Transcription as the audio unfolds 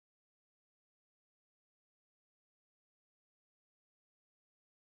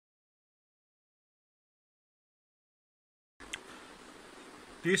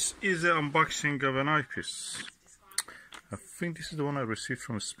This is the unboxing of an eyepiece. I think this is the one I received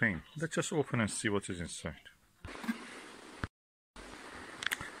from Spain. Let's just open and see what is inside.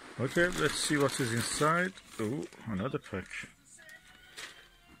 Okay, let's see what is inside. Oh, another pack.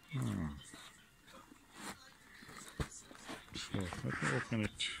 So let me open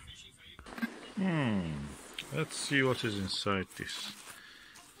it. Let's see what is inside this.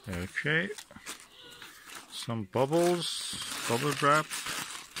 Okay, some bubbles, bubble wrap,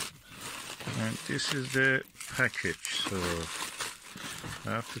 and this is the package. So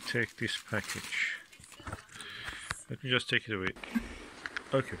I have to take this package. Let me just take it away.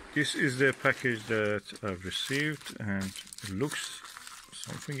 Okay, this is the package that I've received, and it looks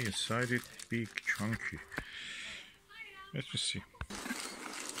something inside it big, chunky. Let me see.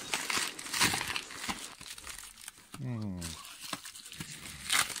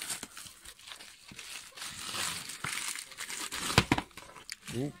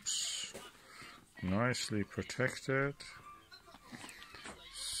 Oops, nicely protected.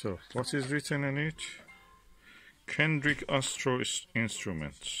 So what is written in it? Kendrick Astro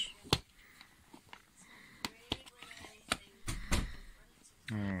Instruments.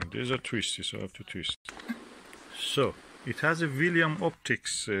 There's a twist, so I have to twist. So it has a William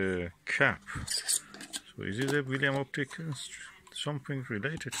Optics cap. So is it a William Optics? Something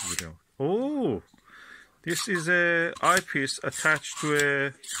related to William? Oh, this is a eyepiece attached to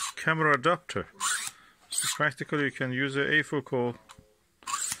a camera adapter. So practically you can use a afocal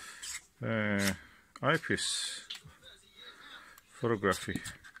eyepiece photography.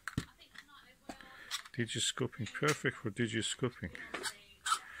 Digiscoping, perfect for digiscoping.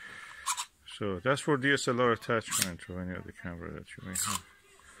 So that's for DSLR attachment or any other camera that you may have.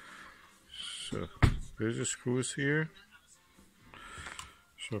 So there's the screws here.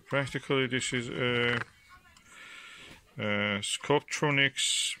 So practically this is a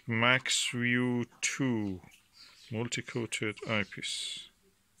ScopeTronix MaxView II multi-coated eyepiece.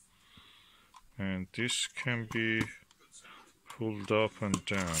 And this can be pulled up and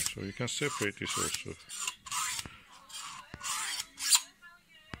down, so you can separate this also.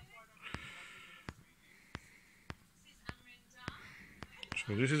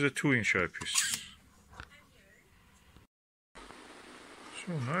 So this is a 2-inch eyepiece.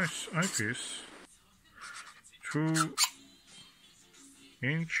 So nice eyepiece. 2-inch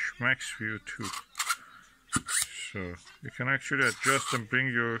MaxView II. So you can actually adjust and bring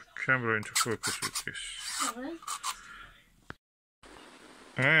your camera into focus with this.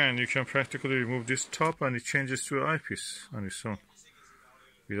 And you can practically remove this top and it changes to an eyepiece on its own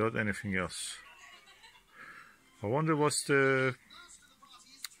without anything else. I wonder what's the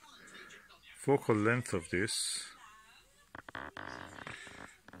focal length of this.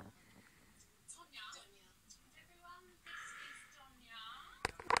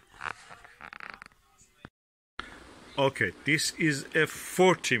 Okay, this is a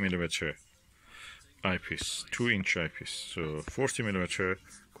 40mm eyepiece, 2-inch eyepiece. So 40mm,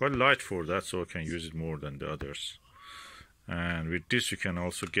 quite light for that, so I can use it more than the others. And with this you can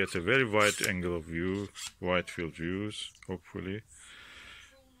also get a very wide angle of view, wide field views, hopefully,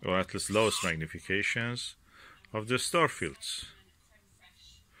 or at least lowest magnifications of the star fields.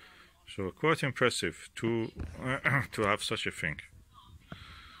 So quite impressive to have such a thing.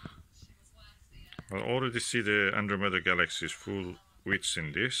 I already see the Andromeda Galaxy's full width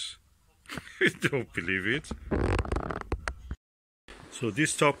in this. I don't believe it. So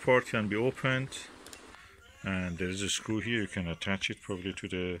this top part can be opened, and there is a screw here. You can attach it probably to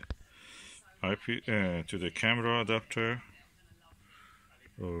the to the camera adapter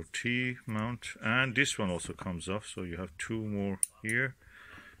or T mount, and this one also comes off. So you have 2 more here.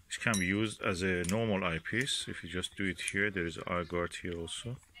 This can be used as a normal eyepiece. If you just do it here, there is an eye guard here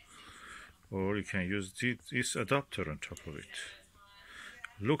also. Or you can use this adapter on top of it.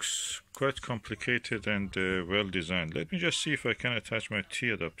 Looks quite complicated and well designed. Let me just see if I can attach my T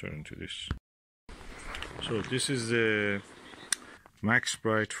adapter into this. So this is the Max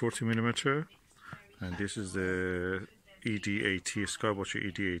Bright 40mm, and this is the ED80 Skywatcher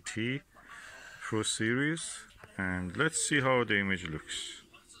ED80 Pro Series, and let's see how the image looks.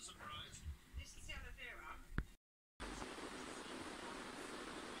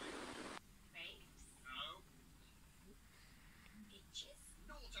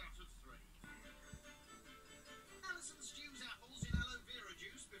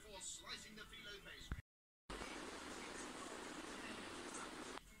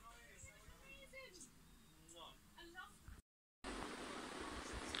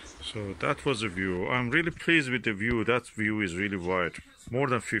 So that was the view. I'm really pleased with the view. That view is really wide, more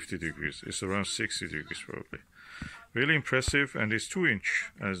than 50 degrees. It's around 60 degrees probably. Really impressive, and it's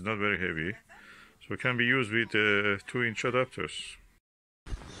 2-inch and it's not very heavy, so it can be used with 2-inch adapters.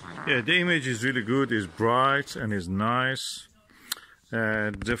 Yeah, the image is really good, it's bright and it's nice.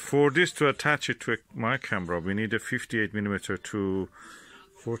 And for this to attach it to my camera, we need a 58mm to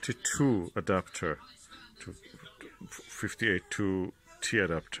 42 adapter, to 58 to T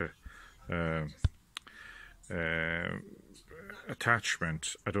adapter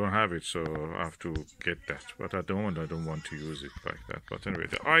attachment. I don't have it, so I have to get that. But I don't want to use it like that. But anyway,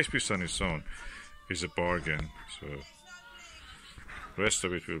 the eyepiece on its own is a bargain. So the rest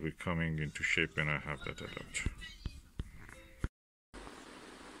of it will be coming into shape when I have that adapter.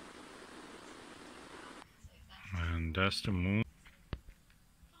 And that's the moon.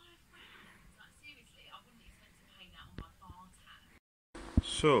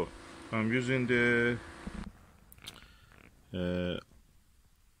 So I'm using the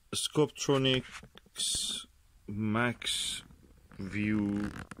ScopeTronix MaxView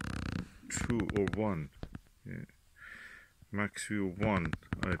II or 1. Yeah. MaxView 1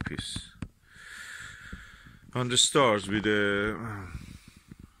 eyepiece on the stars with a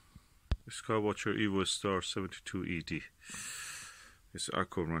Skywatcher Evo Star 72 ED. It's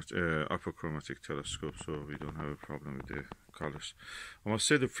Apochromatic telescope, so we don't have a problem with the colors. I must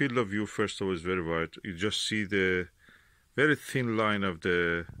say the field of view first of all is very wide. You just see the very thin line of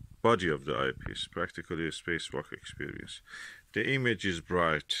the body of the eyepiece, practically a spacewalk experience. The image is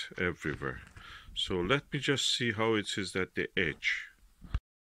bright everywhere. So let me just see how it is at the edge.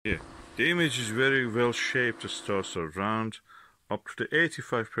 Yeah, the image is very well shaped. The stars are round, up to the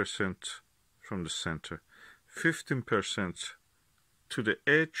 85% from the center, 15% to the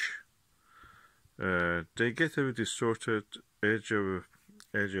edge. They get a bit distorted edge of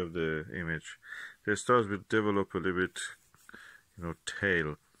the image. The stars will develop a little bit,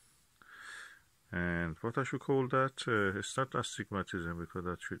 tail. And what I should call that? It's not astigmatism, because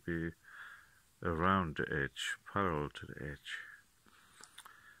that should be around the edge, parallel to the edge.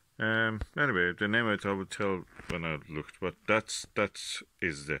 Anyway, the name I will tell when I looked, but that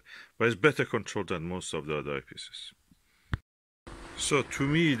is there. But it's better controlled than most of the other eyepieces. So to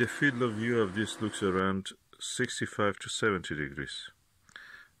me, the field of view of this looks around 65 to 70 degrees,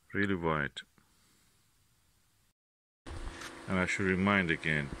 really wide. And I should remind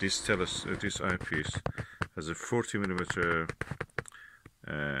again, this eyepiece has a 40mm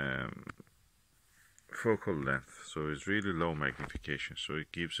focal length, so it's really low magnification, so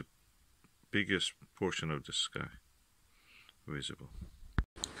it gives the biggest portion of the sky visible.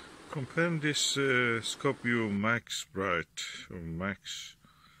 Comparing this ScopeView Max Bright or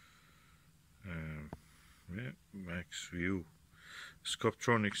MaxView,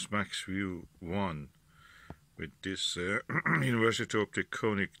 ScopeTronix MaxView I with this University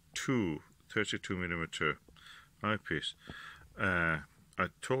Optical II 32mm eyepiece. I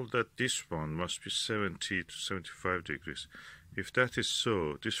told that this one must be 70 to 75 degrees. If that is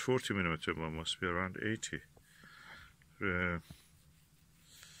so, this 40mm one must be around 80.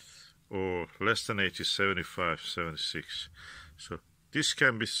 Or less than 80, 75, 76. So this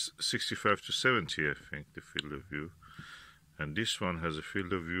can be 65 to 70, I think, the field of view. And this one has a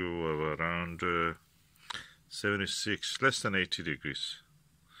field of view of around 76, less than 80 degrees.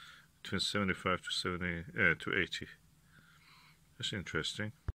 Between 75 to 80. That's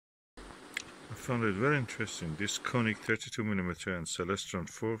interesting. I found it very interesting. This conic 32mm and Celestron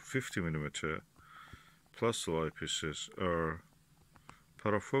 50mm plus eyepieces are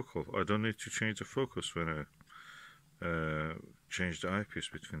parafocal. I don't need to change the focus when I change the eyepiece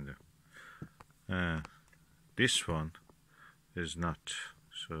between them. This one is not,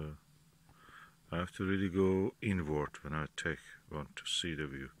 so I have to really go inward when I want to see the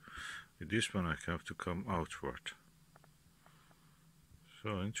view. With this one I have to come outward.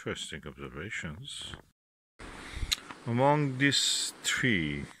 So interesting observations. Among these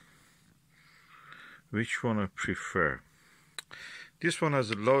three, which one I prefer? This one has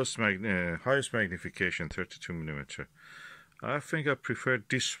the highest magnification, 32mm. I think I prefer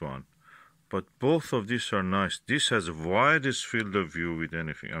this one, but both of these are nice. This has the widest field of view with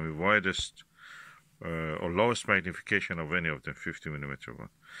anything. I mean, widest or lowest magnification of any of them, 50mm one.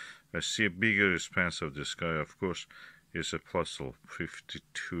 I see a bigger expanse of the sky. Of course, it's a Plusle,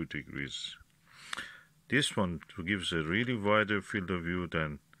 52 degrees. This one gives a really wider field of view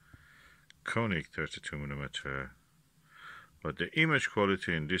than conic 32mm. But the image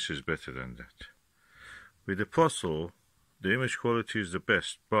quality in this is better than that. With the Plusle, the image quality is the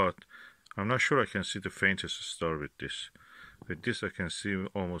best, but I'm not sure I can see the faintest star with this. With this I can see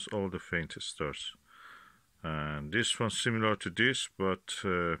almost all the faintest stars. And this one's similar to this, but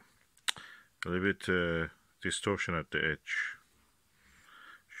a little bit distortion at the edge,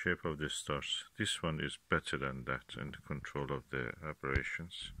 shape of the stars. This one is better than that in the control of the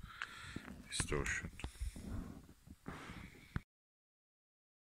aberrations, distortion.